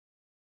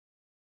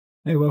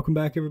Hey, welcome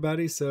back,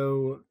 everybody.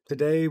 So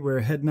today we're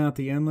heading out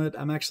the inlet.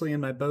 I'm actually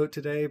in my boat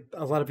today.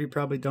 A lot of you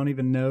probably don't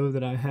even know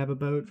that I have a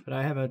boat, but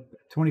I have a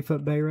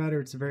 20-foot bay rider.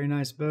 It's a very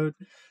nice boat.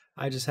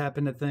 I just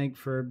happen to think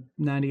for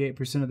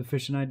 98% of the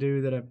fishing I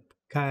do that a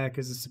kayak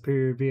is a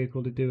superior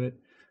vehicle to do it.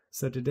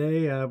 So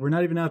today we're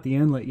not even out the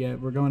inlet yet.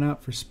 We're going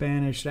out for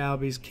Spanish,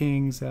 albies,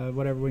 kings,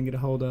 whatever we can get a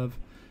hold of.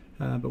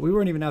 But we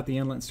weren't even out the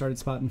inlet and started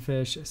spotting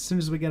fish. As soon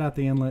as we get out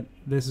the inlet,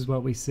 this is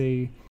what we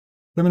see.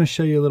 I'm going to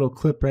show you a little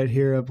clip right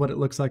here of what it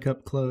looks like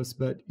up close,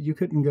 but you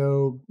couldn't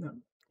go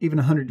even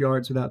 100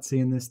 yards without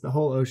seeing this. The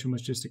whole ocean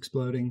was just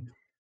exploding.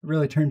 It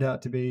really turned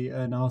out to be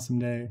an awesome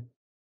day.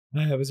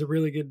 It was a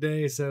really good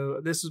day.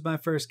 So this was my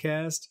first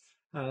cast.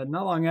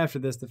 Not long after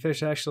this, the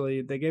fish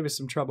actually, they gave us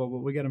some trouble, but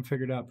we got them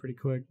figured out pretty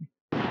quick.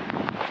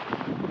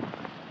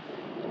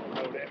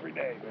 Every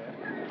day,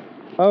 man.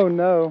 Oh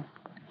no.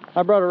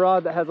 I brought a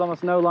rod that has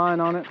almost no line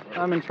on it.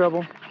 I'm in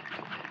trouble.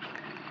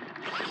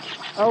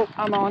 Oh,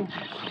 I'm on.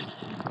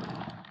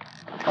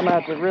 I'm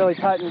gonna have to really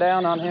tighten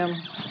down on him.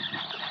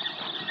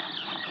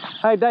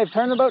 Hey Dave,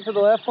 turn the boat to the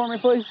left for me,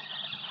 please.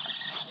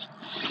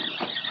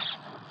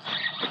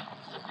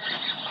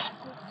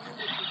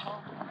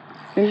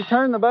 Can you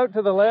turn the boat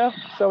to the left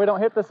so we don't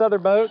hit this other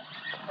boat?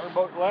 Other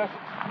boat left.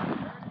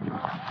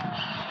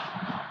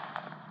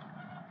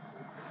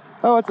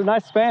 Oh, it's a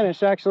nice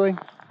Spanish, actually.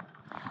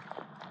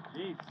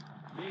 Jeez.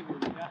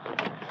 What we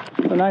got?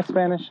 It's a nice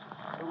Spanish.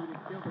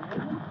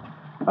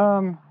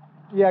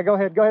 Yeah, go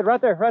ahead, right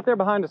there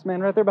behind us,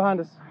 man, right there behind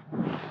us.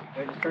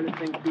 I just turn this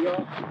thing to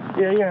off.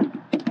 Yeah.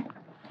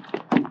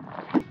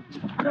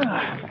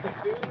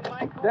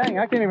 Dang,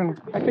 I can't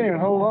even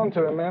hold on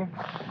to it, man.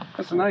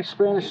 That's a nice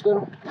Spanish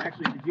though.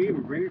 Actually, did you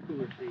even bring it to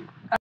the feet?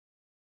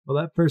 Well,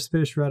 that first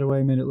fish right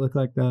away made it look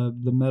like the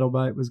metal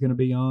bite was going to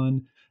be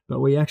on,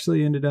 but we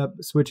actually ended up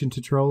switching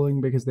to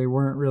trolling because they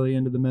weren't really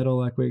into the metal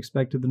like we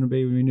expected them to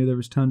be when we knew there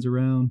was tons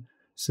around.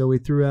 So we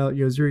threw out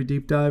yozuri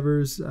deep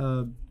divers.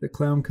 The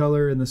clown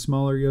color and the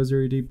smaller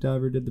yozuri deep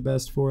diver did the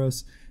best for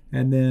us.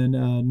 And then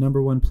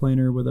number one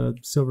planer with a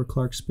silver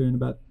Clark spoon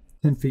about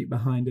 10 feet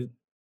behind it.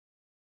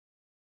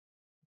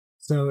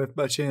 So if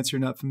by chance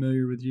you're not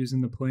familiar with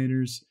using the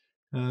planers,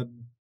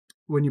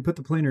 when you put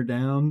the planer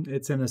down,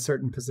 it's in a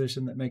certain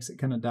position that makes it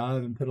kind of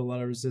dive and put a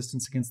lot of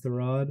resistance against the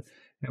rod.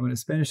 And when a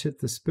Spanish hits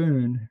the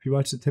spoon, if you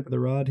watch the tip of the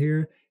rod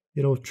here,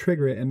 it'll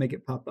trigger it and make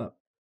it pop up.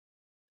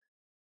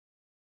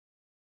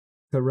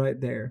 So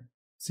right there,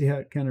 see how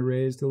it kind of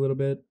raised a little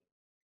bit?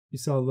 You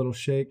saw a little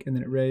shake and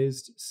then it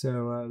raised.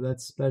 So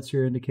that's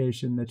your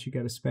indication that you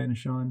got a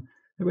Spanish on.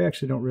 And we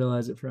actually don't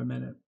realize it for a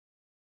minute.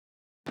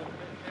 It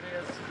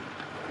is.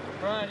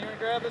 Brian, you want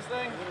to grab this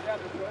thing? I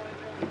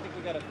think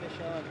we got a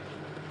fish on.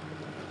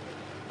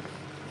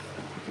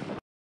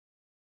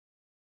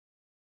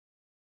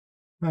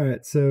 All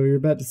right, so you're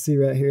about to see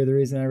right here the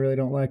reason I really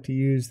don't like to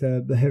use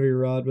the heavier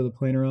rod with a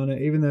planer on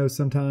it, even though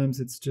sometimes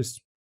it's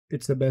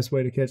the best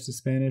way to catch the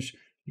Spanish.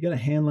 You got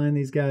to hand line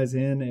these guys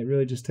in. It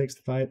really just takes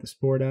the fight, the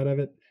sport out of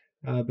it.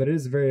 But it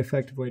is a very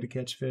effective way to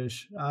catch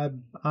fish. I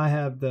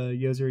have the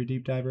yozuri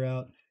deep diver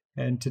out,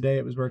 and today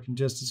it was working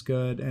just as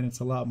good, and it's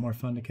a lot more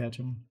fun to catch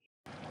them.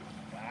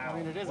 Wow. I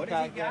mean, it is a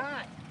kayak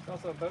gaff. It's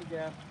also a boat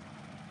gaff.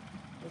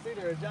 It's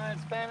either a giant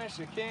Spanish,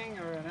 a king,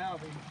 or an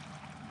albie.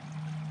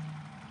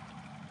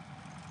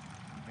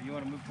 You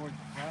want to move towards the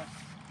front?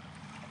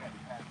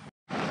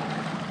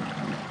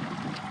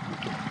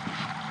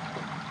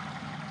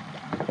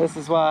 This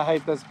is why I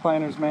hate those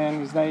planers, man,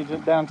 because now you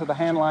get down to the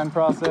hand line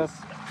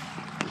process.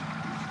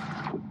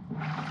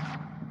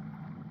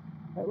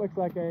 That looks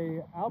like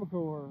a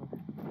albacore.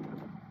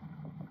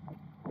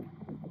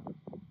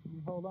 Can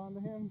you hold on to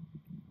him?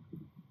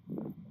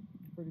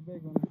 Pretty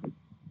big one.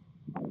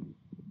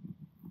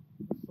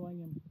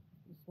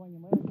 Just swing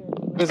him right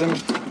there.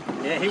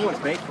 Yeah, he wants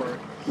bait for it.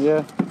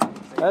 Yeah,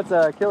 that's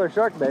a killer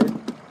shark bait,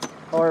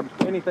 or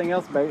anything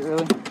else bait,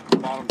 really.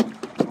 Bottom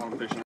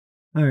fishing.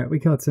 All right, we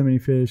caught so many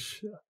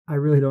fish. I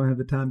really don't have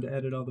the time to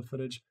edit all the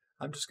footage.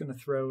 I'm just going to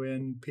throw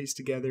in, piece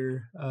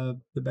together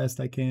the best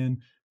I can,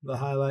 the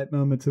highlight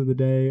moments of the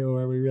day or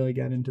where we really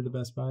got into the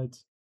best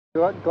bites.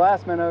 What,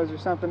 glass minnows or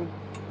something?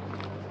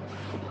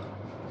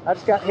 I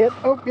just got hit.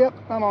 Oh, yep,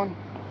 I'm on.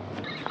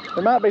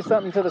 There might be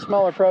something to the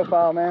smaller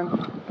profile, man.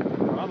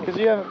 Because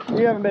you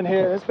haven't been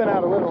hit. It's been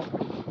out a little.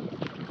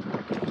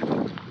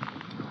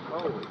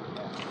 Oh,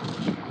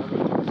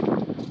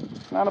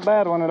 Not a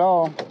bad one at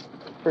all,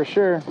 for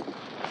sure.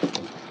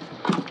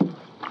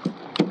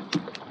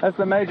 That's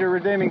the major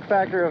redeeming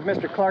factor of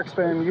Mr. Clark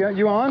spoon. You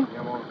on? yeah,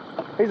 I'm on.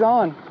 He's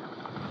on.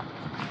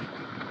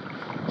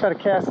 Try to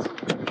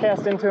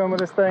cast into him with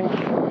this thing.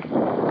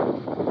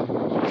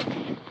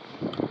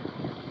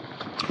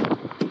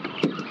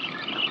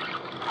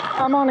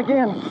 I'm on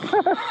again.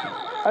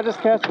 I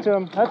just cast it to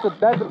him. That's a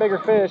bigger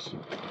fish.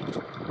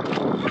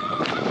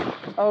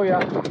 Oh yeah.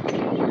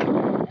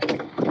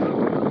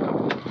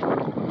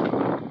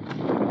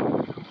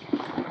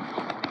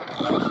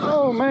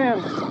 Oh man.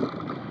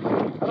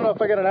 I don't know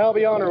if I got an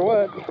albie on or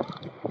what.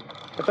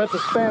 If that's a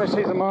Spanish,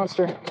 he's a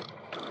monster.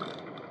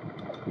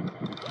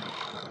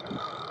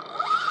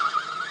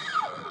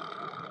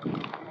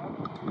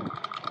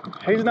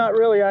 He's not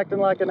really acting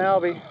like an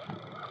albie.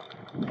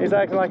 He's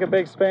acting like a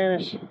big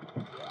Spanish.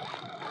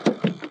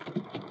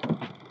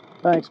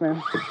 Thanks,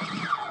 man.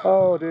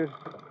 Oh, dude.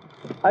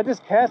 I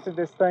just casted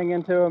this thing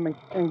into him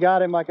and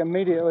got him like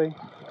immediately.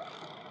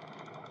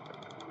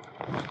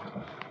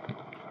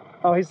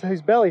 Oh,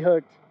 he's belly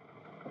hooked.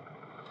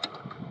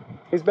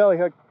 He's belly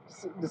hooked.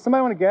 Does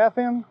somebody want to gaff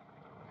him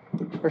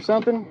or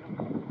something?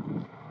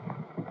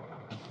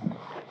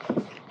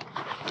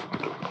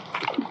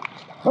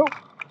 Oh,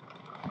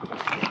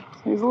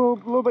 he's a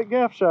little bit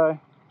gaff shy.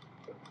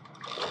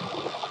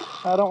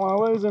 I don't want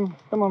to lose him.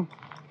 Come on.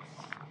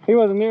 He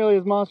wasn't nearly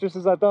as monstrous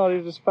as I thought. He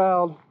was just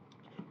fouled.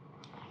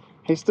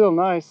 He's still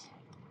nice.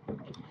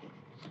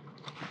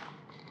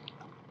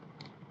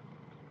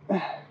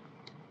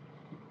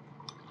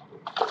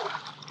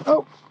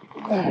 Oh,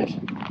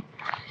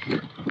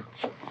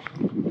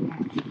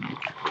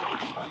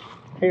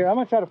 here, I'm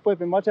gonna try to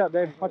flip him. Watch out,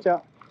 Dave. Watch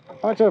out. I'm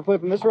gonna try to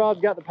flip him. This rod's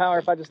got the power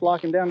if I just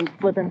lock him down and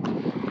flip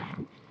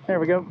him. There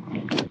we go.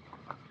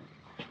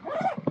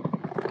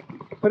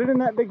 Put it in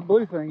that big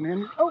blue thing,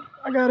 man. Oh,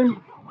 I got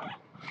him.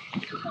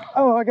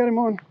 Oh, I got him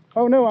on.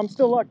 Oh no, I'm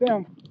still locked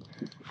down.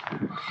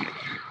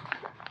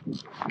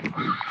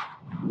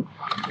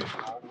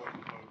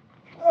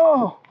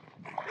 Oh.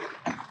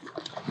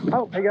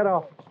 Oh, he got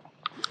off.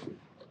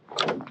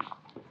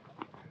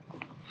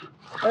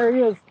 There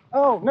he is.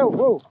 Oh no,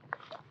 whoa.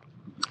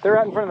 They're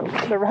right in front of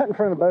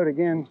the boat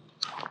again.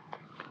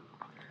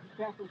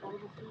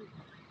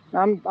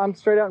 I'm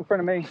straight out in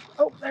front of me.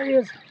 Oh, there he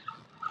is.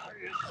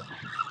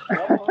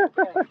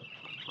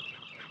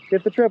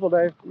 Get the triple,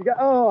 Dave. You got.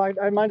 Oh,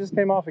 mine just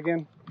came off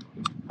again.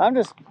 I'm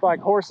just like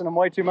horsing them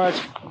way too much.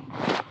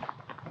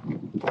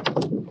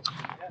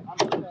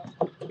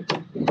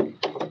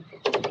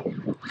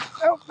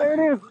 Oh, there it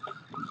is.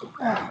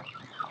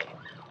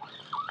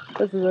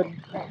 This is a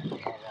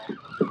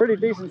pretty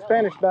decent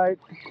Spanish bite.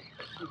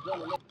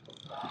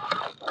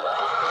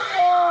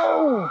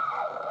 Oh!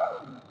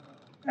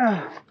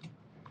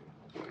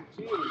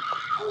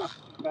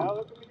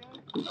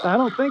 I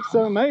don't think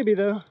so. Maybe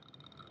though.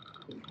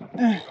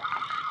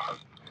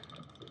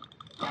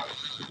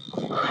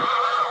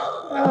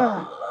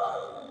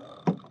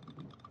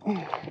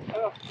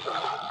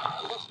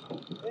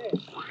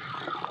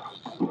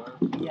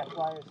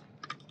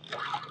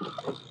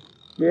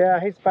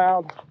 Yeah, he's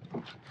fouled.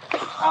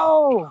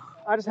 Oh!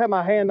 I just had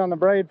my hand on the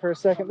braid for a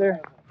second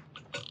there.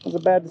 That was a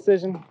bad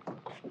decision.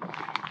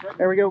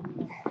 There we go.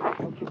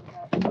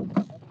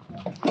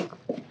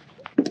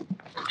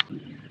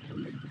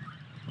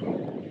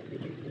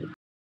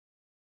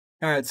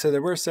 All right, so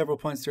there were several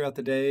points throughout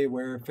the day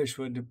where fish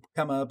would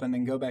come up and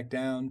then go back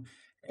down.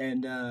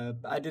 And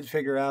I did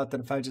figure out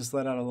that if I just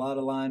let out a lot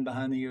of line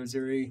behind the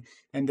yozuri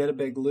and did a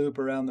big loop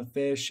around the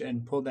fish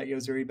and pulled that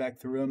yozuri back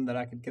through them, that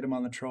I could get them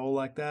on the troll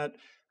like that.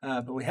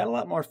 But we had a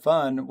lot more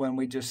fun when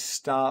we just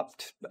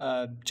stopped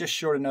just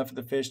short enough of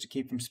the fish to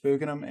keep from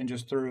spooking them and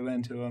just threw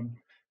into them.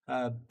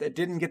 It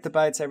didn't get the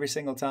bites every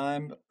single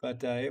time,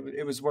 but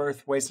it was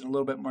worth wasting a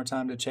little bit more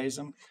time to chase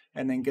them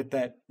and then get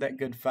that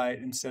good fight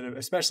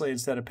especially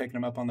instead of picking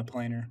them up on the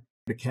planer.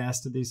 The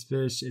cast of these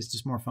fish is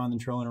just more fun than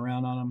trolling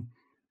around on them.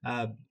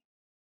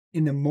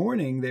 In the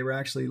morning, they were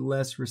actually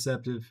less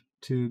receptive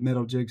to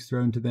metal jigs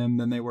thrown to them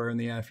than they were in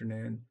the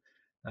afternoon.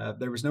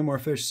 There was no more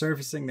fish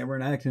surfacing. They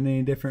weren't acting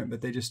any different,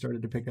 but they just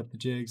started to pick up the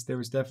jigs. There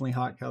was definitely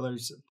hot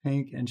colors.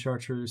 Pink and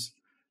chartreuse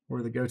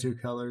were the go-to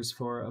colors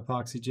for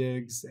epoxy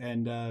jigs,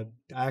 and I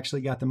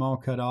actually got them all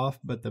cut off,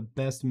 but the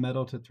best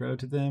metal to throw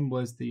to them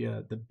was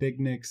the Big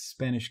Nick's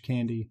Spanish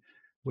Candy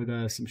with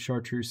some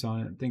chartreuse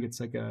on it. I think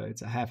it's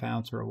a half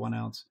ounce or a 1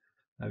 ounce.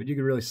 But you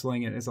could really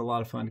sling it. It's a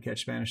lot of fun to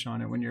catch Spanish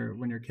on it when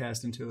you're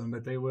casting to them.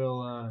 But they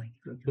will,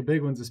 the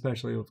big ones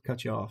especially, will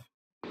cut you off.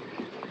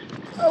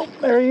 Oh,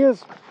 there he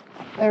is.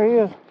 There he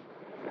is.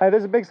 Hey,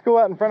 there's a big school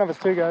out in front of us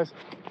too, guys.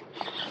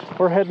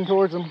 We're heading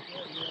towards them.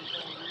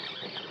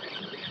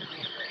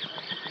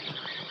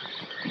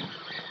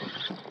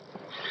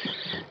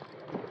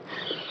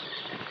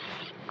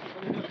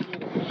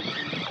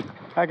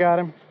 I got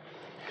him.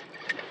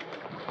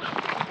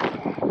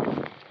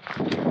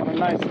 What a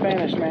nice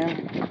Spanish,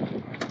 man.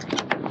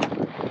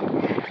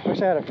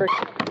 Wish I had a frick.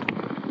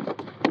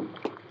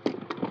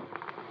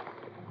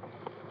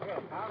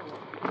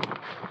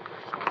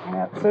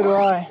 Yeah, so do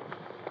I.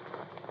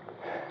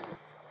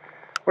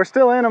 We're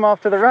still in them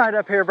off to the right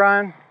up here,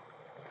 Brian.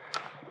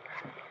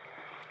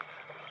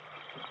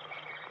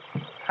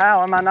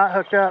 How am I not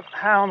hooked up?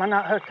 How am I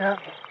not hooked up?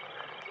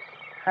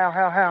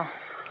 How?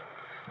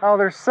 Oh,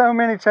 there's so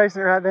many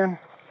chasing it right then.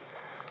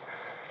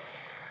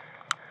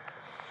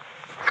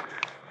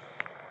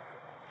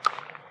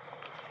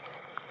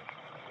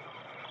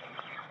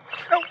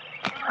 Oh,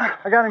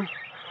 I got him.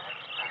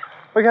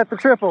 We got the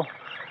triple.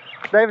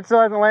 David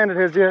still hasn't landed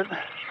his yet.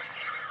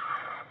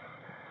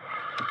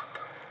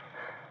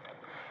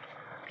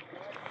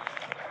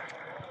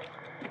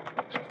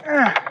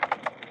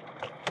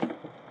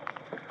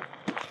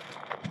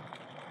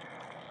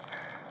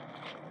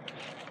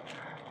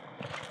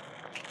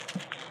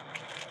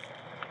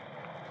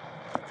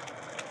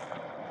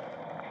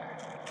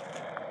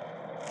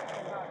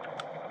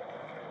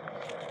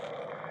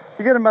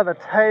 You get them by the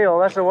tail,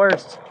 that's the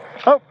worst.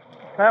 Oh,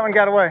 that one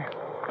got away.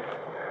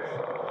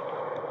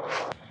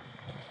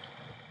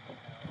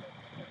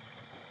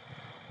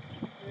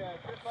 Yeah,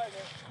 just like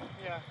this.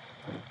 Yeah.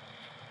 You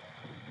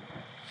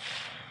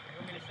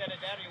want me to set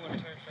it down or you want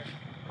to turn first?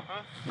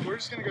 Huh? We're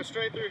just gonna go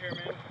straight through here,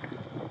 man.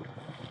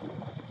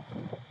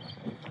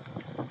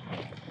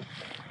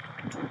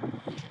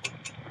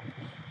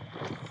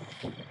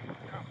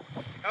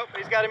 Oh,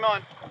 he's got him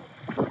on.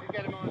 He's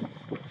got him on.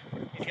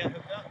 He's got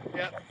hooked up?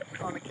 Yep,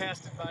 on the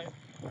casted bite.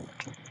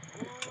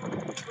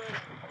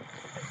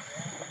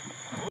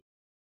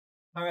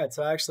 All right,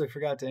 so I actually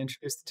forgot to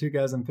introduce the two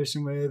guys I'm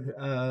fishing with.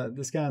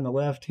 This guy on the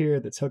left here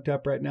that's hooked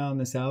up right now on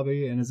this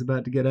albie and is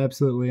about to get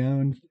absolutely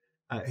owned.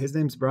 His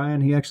name's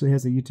Brian. He actually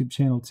has a YouTube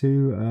channel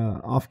too,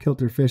 Off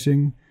Kilter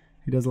Fishing.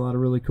 He does a lot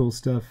of really cool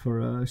stuff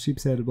for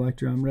sheep's head, black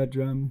drum, red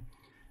drum.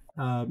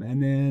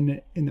 And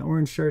then in the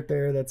orange shirt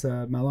there, that's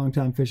my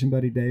longtime fishing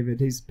buddy David.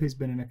 He's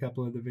been in a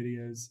couple of the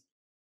videos.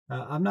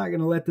 I'm not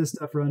going to let this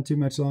stuff run too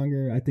much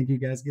longer. I think you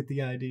guys get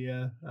the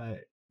idea.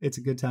 It's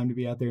a good time to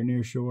be out there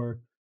near shore.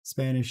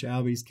 Spanish,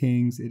 albies,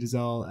 kings, it is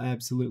all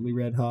absolutely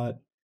red hot.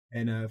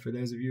 And for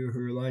those of you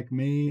who are like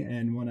me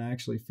and want to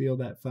actually feel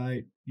that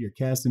fight, you're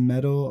casting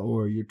metal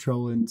or you're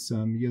trolling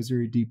some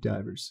yozuri deep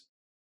divers.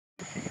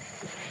 Hey,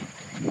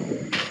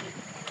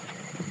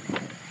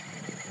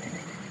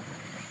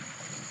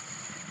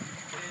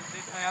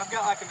 I've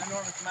got like an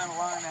enormous amount of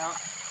line out.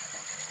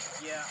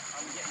 Yeah,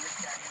 I'm getting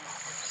this guy in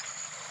first.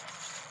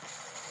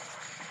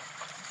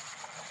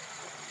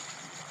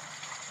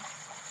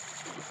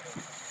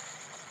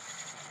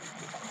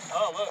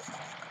 Oh, look.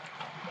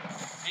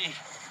 See?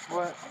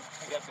 What? I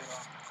got this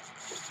on.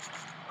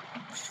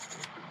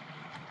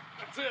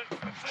 That's it.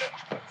 That's it.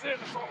 That's it.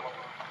 That's all.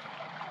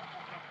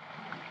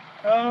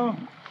 Oh.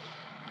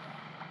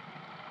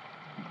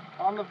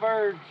 On the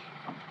verge.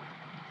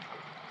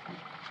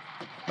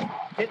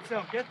 Get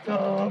some. Get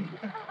some.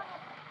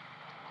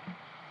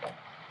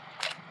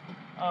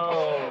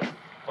 Oh,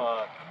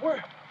 fuck.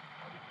 Where?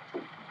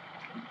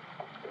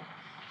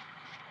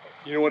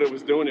 You know what it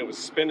was doing? It was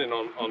spinning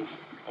on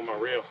my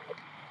reel.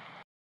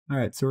 All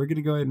right, so we're going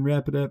to go ahead and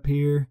wrap it up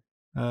here.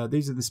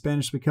 These are the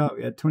Spanish we caught.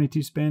 We had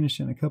 22 Spanish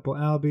and a couple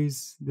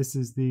albies. This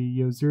is the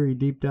yozuri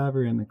deep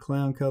diver in the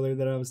clown color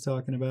that I was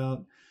talking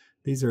about.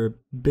 These are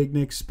Big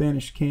Nick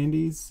Spanish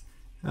candies.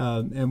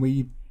 And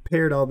we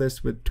paired all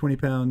this with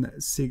 20-pound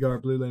Cigar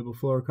Blue Label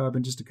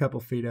fluorocarbon. Just a couple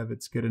feet of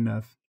it's good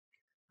enough.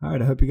 All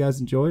right, I hope you guys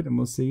enjoyed, and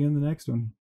we'll see you in the next one.